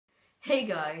Hey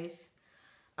guys,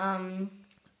 I've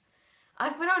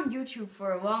been on YouTube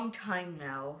for a long time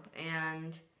now,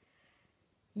 and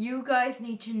you guys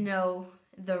need to know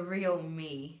the real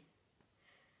me.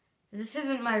 This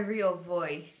isn't my real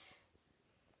voice.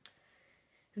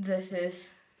 This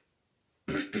is.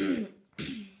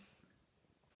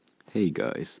 Hey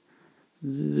guys,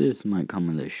 this might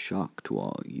come as a shock to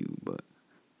all of you, but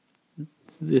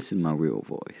this is my real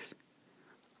voice.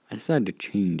 I decided to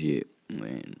change it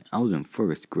when I was in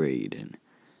first grade, and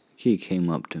a kid came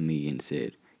up to me and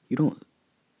said, you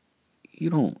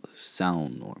don't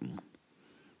sound normal.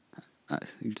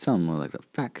 You sound more like the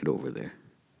fat kid over there."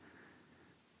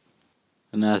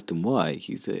 And I asked him why.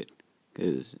 He said,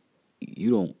 "'Cause you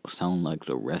don't sound like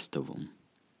the rest of them."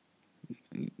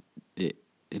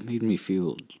 It made me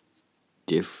feel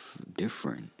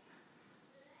different.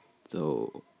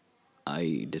 So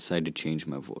I decided to change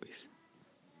my voice.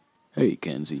 Hey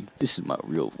Kenzie, this is my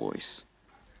real voice.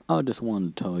 I just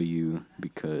wanted to tell you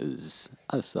because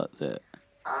I thought that.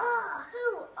 Oh,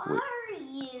 who Wait,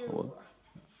 are what? you?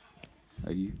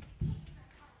 Are you?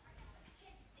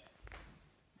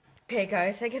 Okay,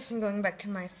 guys, I guess I'm going back to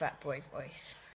my fat boy voice.